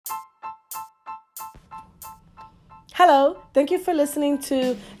Hello, thank you for listening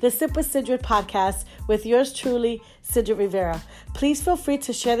to the Sip with Sidrid podcast with yours truly, Sidrid Rivera. Please feel free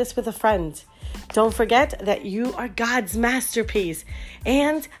to share this with a friend. Don't forget that you are God's masterpiece,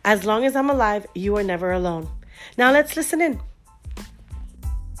 and as long as I'm alive, you are never alone. Now let's listen in.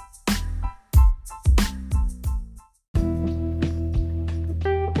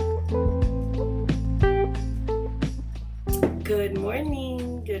 Good morning.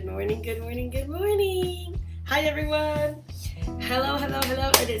 Hi, everyone. Hello.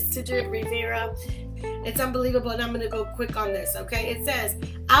 It is Sidrid Rivera. It's unbelievable, and I'm going to go quick on this, okay? It says,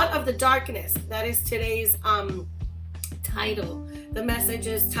 out of the darkness. That is today's title. The message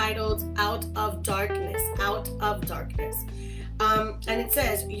is titled, Out of Darkness. Out of Darkness. And it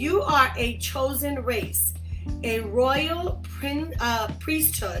says, you are a chosen race, a royal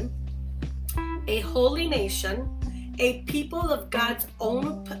priesthood, a holy nation, a people of God's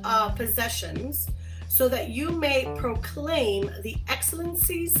own possessions, so that you may proclaim the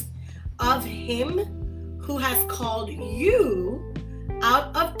excellencies of Him who has called you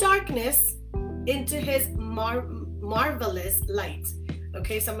out of darkness into His marvelous light.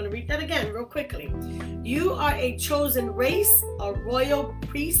 Okay, so I'm going to read that again real quickly. You are a chosen race, a royal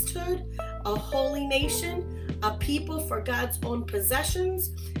priesthood, a holy nation, a people for God's own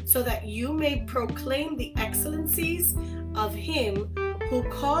possessions, so that you may proclaim the excellencies of Him who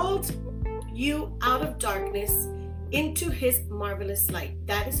called you out of darkness into His marvelous light.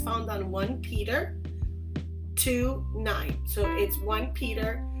 That is found on 1 Peter 2:9. So it's 1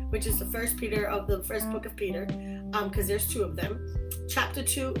 Peter, which is the first Peter of the first book of Peter, because there's two of them. Chapter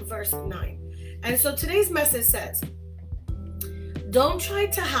 2, verse 9. And so today's message says, don't try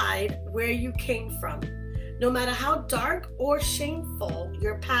to hide where you came from. No matter how dark or shameful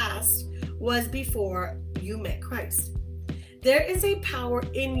your past was before you met Christ, there is a power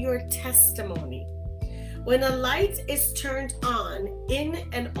in your testimony. When a light is turned on in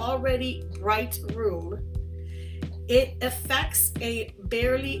an already bright room, it affects a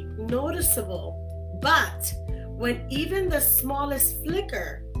barely noticeable, but when even the smallest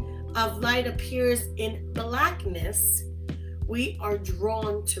flicker of light appears in blackness, we are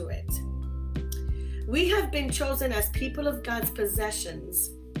drawn to it. We have been chosen as people of God's possessions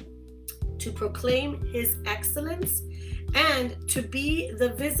to proclaim His excellence and to be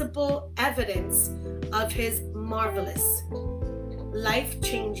the visible evidence of His marvelous,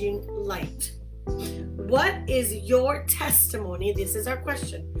 life-changing light. What is your testimony? This is our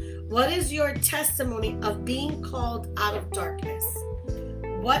question. What is your testimony of being called out of darkness?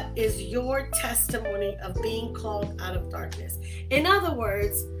 What is your testimony of being called out of darkness? In other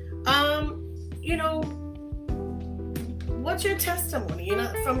words, what's your testimony?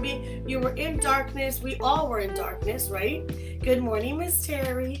 From being, you were in darkness. We all were in darkness, right? Good morning, Miss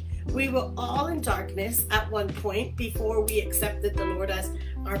Terry. We were all in darkness at one point before we accepted the Lord as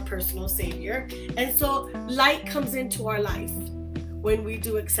our personal Savior. And so light comes into our life when we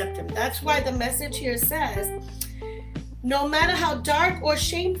do accept Him. That's why the message here says, no matter how dark or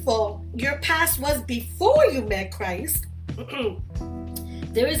shameful your past was before you met Christ,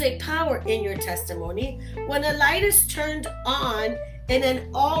 there is a power in your testimony. When a light is turned on in an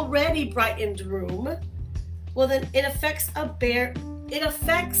already brightened room, well, then its effect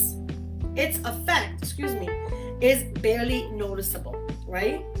is barely noticeable,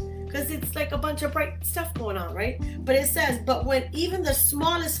 right? Because it's like a bunch of bright stuff going on, right? But it says, but when even the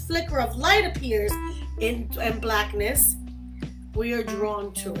smallest flicker of light appears in blackness, we are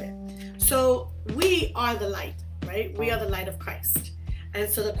drawn to it. So we are the light, right? We are the light of Christ. And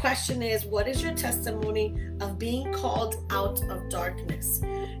so the question is, what is your testimony of being called out of darkness?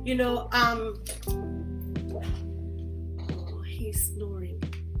 Oh, he's snoring.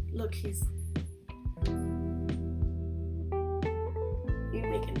 Look, he's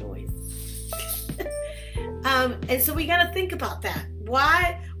making noise. And so we got to think about that.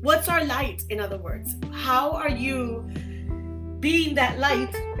 What's our light, in other words? How are you being that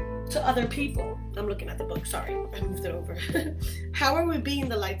light to other people? I'm looking at the book, sorry, I moved it over. How are we being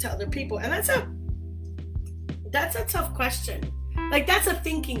the light to other people? And that's a tough question. Like, that's a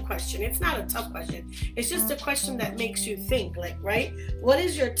thinking question. It's not a tough question. It's just a question that makes you think, like, right? What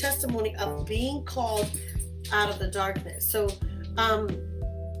is your testimony of being called out of the darkness? So I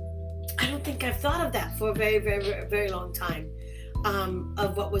don't think I've thought of that for a very, very, very long time,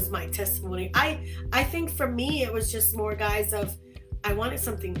 of what was my testimony. I think for me, it was just more, guys, of I wanted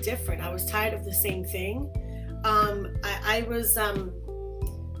something different. I was tired of the same thing. I wanted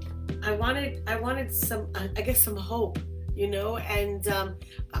some, I guess, some hope. you know. And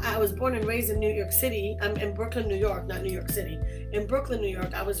I was born and raised in New York City. I'm in Brooklyn, New York, not New York City. In Brooklyn, New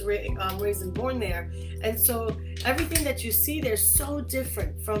York, I was raised and born there. And so everything that you see there's so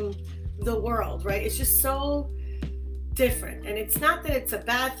different from the world, right? It's just so different. And it's not that it's a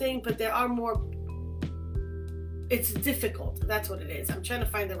bad thing, but there are more, it's difficult. That's what it is. I'm trying to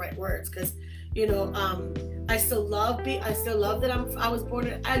find the right words, because, you know, I still love that I was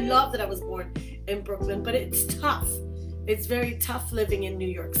born in Brooklyn, but it's tough. It's very tough living in New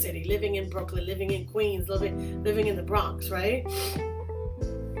York City, living in Brooklyn, living in Queens, living in the Bronx, right?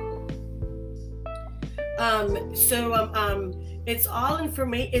 It's all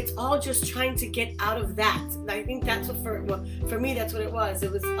information. It's all just trying to get out of that. And I think that's what for me, that's what it was.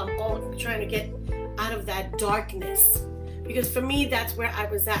 It was all trying to get out of that darkness, because for me, that's where I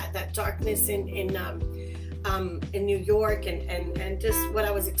was at. That darkness in New York, and just what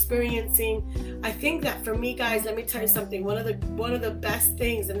I was experiencing. I think that for me, guys, let me tell you something. One of the best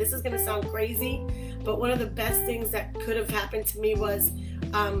things, and this is going to sound crazy, but one of the best things that could have happened to me was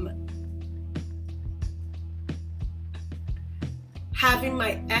having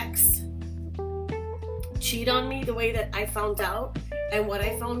my ex cheat on me the way that I found out, and what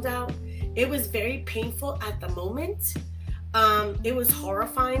I found out. It was very painful at the moment. It was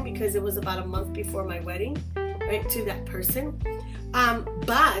horrifying because it was about a month before my wedding, right, to that person.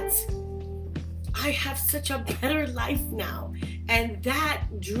 But I have such a better life now, and that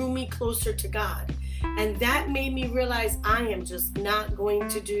drew me closer to God. And that made me realize I am just not going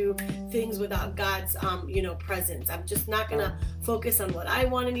to do things without God's, presence. I'm just not going to focus on what I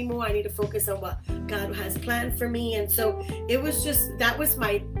want anymore. I need to focus on what God has planned for me. And so it was just, that was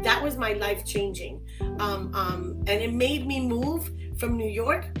my life changing. And it made me move from New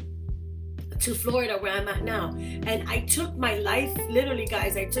York to Florida, where I'm at now. And I took my life, literally,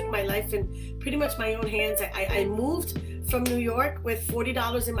 guys, I took my life in pretty much my own hands. I moved from New York with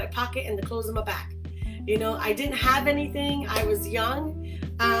 $40 in my pocket and the clothes in my back. You know, I didn't have anything. I was young,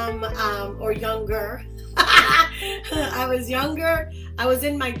 or younger. I was younger. I was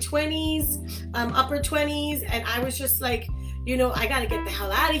in my 20s, upper 20s, and I was just like, you know, I gotta get the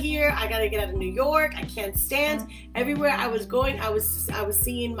hell out of here. I gotta get out of New York. I can't stand. Everywhere I was going, I was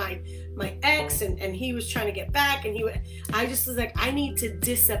seeing my ex, and he was trying to get back, and I just was like, I need to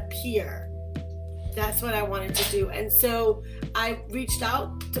disappear. That's what I wanted to do. And so I reached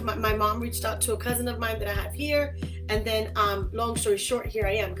out to my mom reached out to a cousin of mine that I have here. And then, long story short, here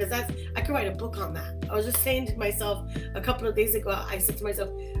I am, because I could write a book on that. I was just saying to myself a couple of days ago, I said to myself,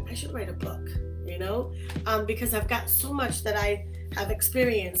 I should write a book, you know, because I've got so much that I have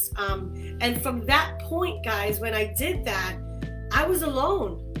experienced. And from that point, guys, when I did that, I was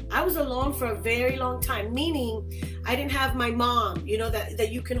alone. I was alone for a very long time, meaning I didn't have my mom, you know, that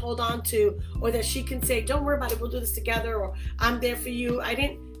you can hold on to, or that she can say, don't worry about it, we'll do this together, or I'm there for you. I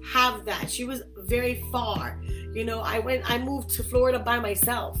didn't have that. She was very far. You know, I moved to Florida by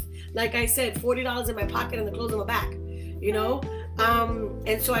myself. Like I said, $40 in my pocket and the clothes on my back, you know?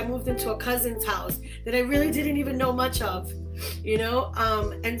 And so I moved into a cousin's house that I really didn't even know much of, you know?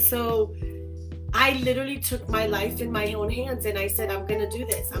 And so I literally took my life in my own hands, and I said, I'm going to do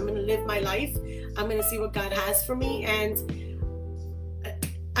this. I'm going to live my life. I'm going to see what God has for me. And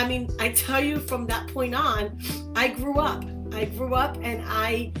I mean, I tell you, from that point on, I grew up and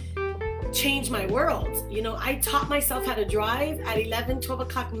I changed my world. You know, I taught myself how to drive at 11, 12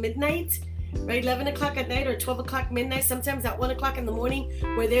 o'clock midnight, right? 11 o'clock at night or 12 o'clock midnight, sometimes at 1 o'clock in the morning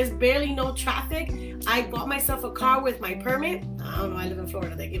where there's barely no traffic. I bought myself a car with my permit. I don't know, I live in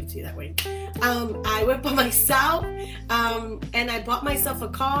Florida, they give it to you that way. I went by myself, and I bought myself a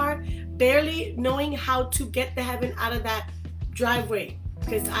car, barely knowing how to get the heaven out of that driveway,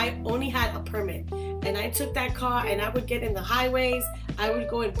 because I only had a permit. And I took that car and I would get in the highways. I would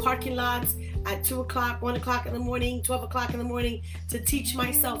go in parking lots at 2 o'clock, 1 o'clock in the morning, 12 o'clock in the morning to teach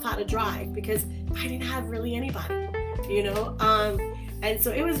myself how to drive, because I didn't have really anybody, you know? And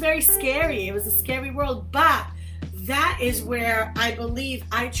so it was very scary. It was a scary world, but that is where I believe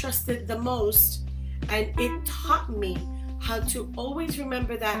I trusted the most. And it taught me how to always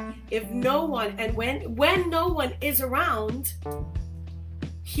remember that if no one, and when no one is around,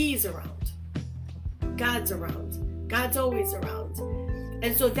 He's around. God's around. God's always around.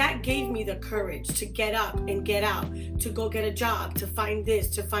 And so that gave me the courage to get up and get out, to go get a job, to find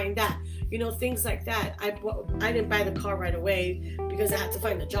this, to find that, you know, things like that. I didn't buy the car right away because I had to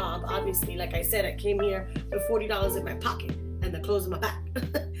find a job. Obviously, like I said, I came here with $40 in my pocket and the clothes in my back.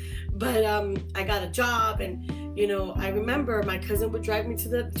 But I got a job, and you know, I remember my cousin would drive me to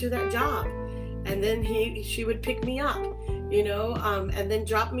that job, and then she would pick me up, you know, and then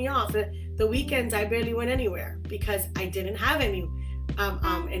drop me off. The weekends I barely went anywhere because I didn't have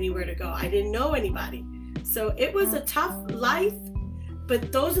anywhere to go. I didn't know anybody. So it was a tough life,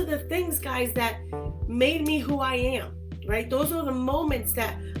 but those are the things, guys, that made me who I am, right? Those are the moments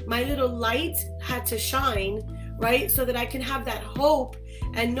that my little light had to shine, right? So that I can have that hope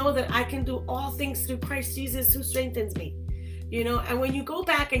and know that I can do all things through Christ Jesus who strengthens me. You know, and when you go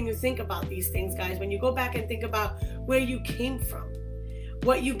back and you think about these things, guys, when you go back and think about where you came from,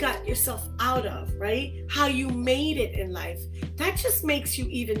 what you got yourself out of, right? How you made it in life, that just makes you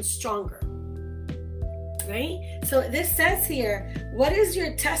even stronger, right? So this says here, what is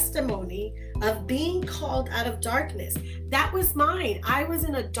your testimony of being called out of darkness? That was mine. I was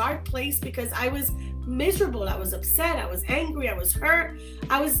in a dark place because I was miserable. I was upset. I was angry. I was hurt.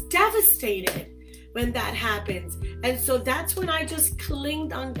 I was devastated when that happens. And so that's when I just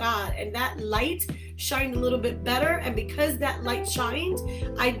clinged on God, and that light shined a little bit better. And because that light shined,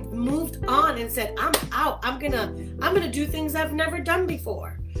 I moved on and said, I'm out. I'm gonna do things I've never done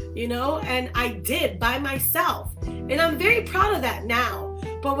before, you know, and I did by myself. And I'm very proud of that now.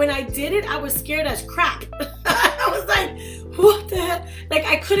 But when I did it, I was scared as crap. I was like, what the heck? Like,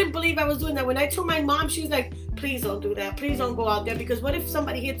 I couldn't believe I was doing that. When I told my mom, she was like, please don't do that. Please don't go out there, because what if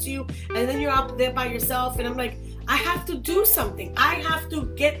somebody hits you and then you're out there by yourself? And I'm like, I have to do something. I have to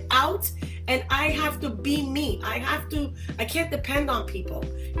get out, and I have to be me. I can't depend on people.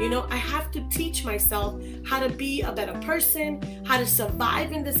 You know, I have to teach myself how to be a better person, how to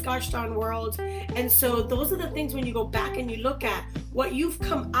survive in this gosh darn world. And so those are the things, when you go back and you look at what you've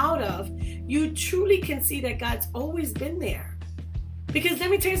come out of, you truly can see that God's always been there. Because let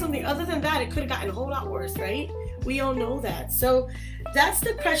me tell you something, other than that, it could have gotten a whole lot worse, right? We all know that. So that's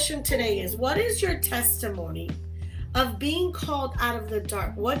the question today, is what is your testimony of being called out of the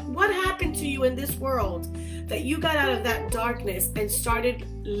dark? What happened to you in this world that you got out of that darkness and started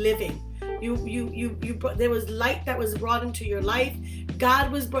living? There was light that was brought into your life.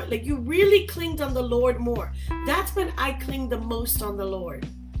 God was brought, like, you really clinged on the Lord more. That's when I clinged the most on the Lord,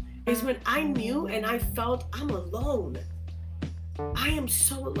 is when I knew and I felt I'm alone. I am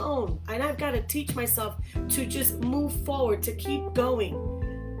so alone, and I've got to teach myself to just move forward, to keep going,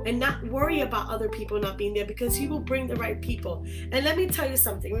 and not worry about other people not being there, because He will bring the right people. And let me tell you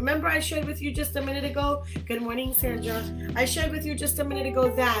something. Remember, I shared with you just a minute ago. Good morning, Sandra. I shared with you just a minute ago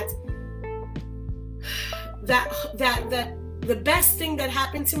that the best thing that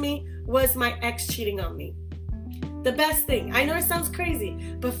happened to me was my ex cheating on me. The best thing. I know it sounds crazy,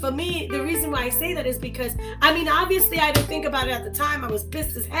 but for me, the reason why I say that is because, I mean, obviously I didn't think about it at the time. I was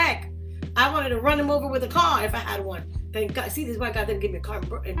pissed as heck. I wanted to run him over with a car if I had one. Thank God. See, this is why God didn't give me a car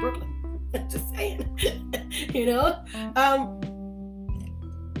in Brooklyn. Just saying. You know?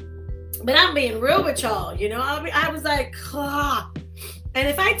 But I'm being real with y'all, you know? I was like, ah. And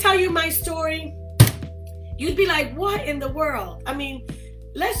if I tell you my story, you'd be like, what in the world? I mean,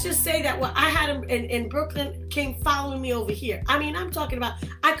 let's just say that what I had in Brooklyn came following me over here. I mean, I'm talking about,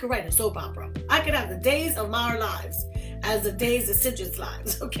 I could write a soap opera. I could have the days of our lives as the days of Sidrid's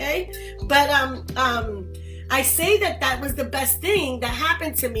lives, okay? But I say that was the best thing that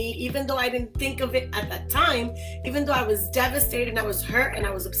happened to me, even though I didn't think of it at that time, even though I was devastated and I was hurt and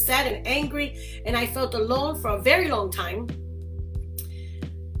I was upset and angry and I felt alone for a very long time.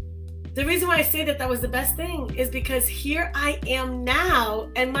 The reason why I say that was the best thing is because here I am now,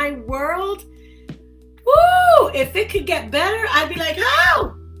 and my world, woo, if it could get better, I'd be like,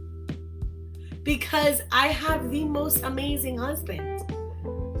 how? Because I have the most amazing husband.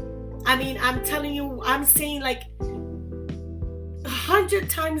 I mean, I'm telling you, I'm saying like 100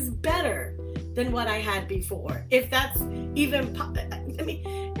 times better than what I had before. If that's even, I mean,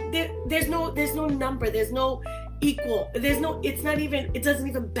 there's no number, there's no equal, it doesn't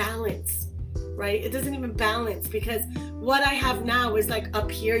even balance, right? It doesn't even balance, because what I have now is like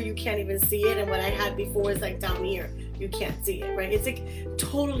up here, you can't even see it, and what I had before is like down here, you can't see it, right? It's like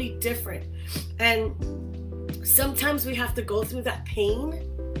totally different. And sometimes we have to go through that pain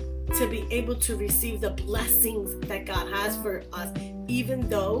to be able to receive the blessings that God has for us, even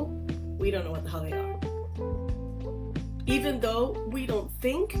though we don't know what the hell they are, even though we don't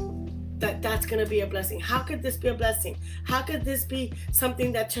think that that's going to be a blessing. How could this be a blessing? How could this be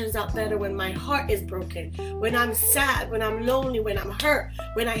something that turns out better when my heart is broken, when I'm sad, when I'm lonely, when I'm hurt,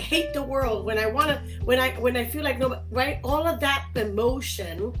 when I hate the world, when I feel like nobody, right? All of that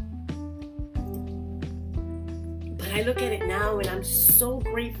emotion. But I look at it now and I'm so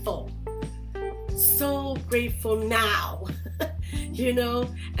grateful now. You know,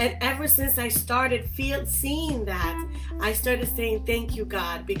 and ever since I started seeing that, I started saying thank you,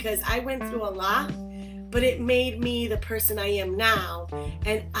 God, because I went through a lot, but it made me the person I am now,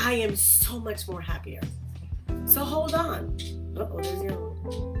 and I am so much more happier. So hold on. Uh-oh, there's the other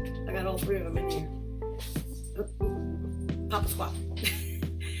one. I got all three of them in here. Papa squat.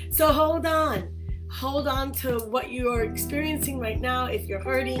 So hold on. Hold on to what you are experiencing right now. If you're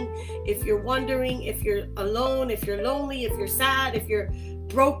hurting, if you're wondering, if you're alone, if you're lonely, if you're sad, if you're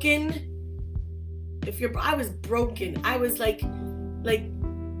broken. I was broken. I was like, I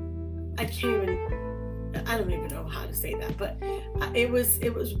don't even know how to say that, but it was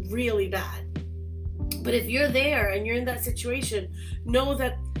really bad. But if you're there and you're in that situation, know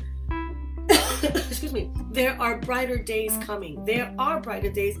that, excuse me, there are brighter days coming. There are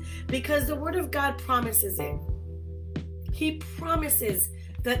brighter days because the Word of God promises it. He promises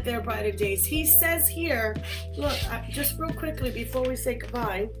that there are brighter days. He says here, look, just real quickly before we say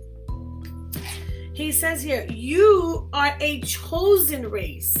goodbye, he says here, you are a chosen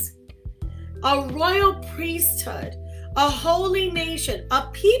race, a royal priesthood, a holy nation, a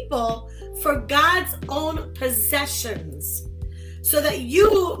people for God's own possessions, so that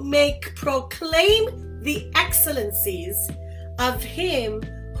you may proclaim the excellencies of him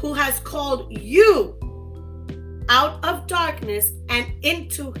who has called you out of darkness and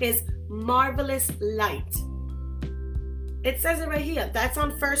into his marvelous light. It says it right here. That's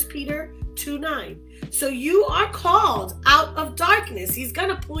on 1 Peter 2:9. So you are called out of darkness. He's going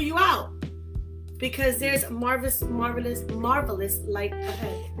to pull you out because there's marvelous light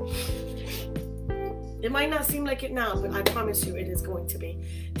ahead. It might not seem like it now, but I promise you it is going to be.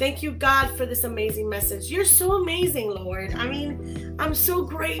 Thank you, God, for this amazing message. You're so amazing, Lord. I mean, I'm so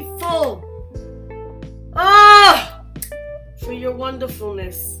grateful. For your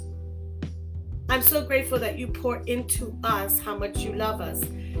wonderfulness. I'm so grateful that you pour into us how much you love us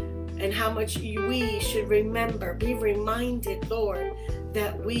and how much we should remember, be reminded, Lord,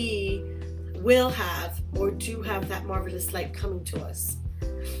 that we will have or do have that marvelous light coming to us.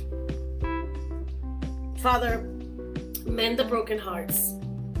 Father, mend the broken hearts.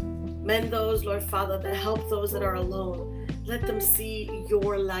 Mend those, Lord Father, that help those that are alone. Let them see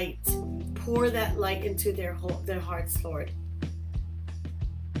your light. Pour that light into their hearts, Lord.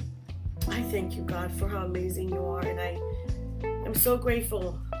 I thank you, God, for how amazing you are. And I am so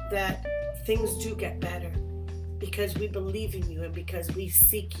grateful that things do get better because we believe in you and because we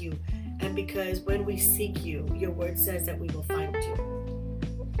seek you. And because when we seek you, your word says that we will find you.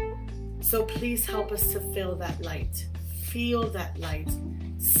 So please help us to feel that light, see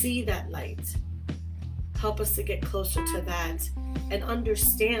that light. Help us to get closer to that and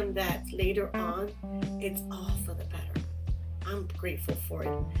understand that later on, it's all for the better. I'm grateful for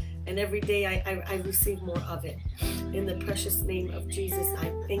it. And every day I receive more of it. In the precious name of Jesus,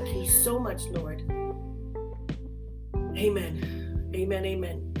 I thank you so much, Lord. Amen. Amen,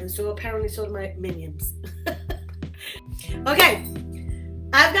 amen. And so apparently so do my minions. Okay.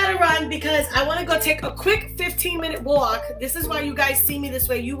 I've got to run because I want to go take a quick 15-minute walk. This is why you guys see me this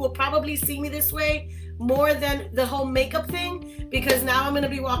way. You will probably see me this way more than the whole makeup thing because now I'm going to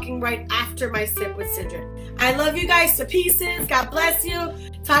be walking right after my sip with Sidrid. I love you guys to pieces. God bless you.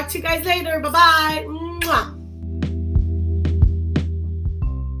 Talk to you guys later. Bye-bye. Mwah.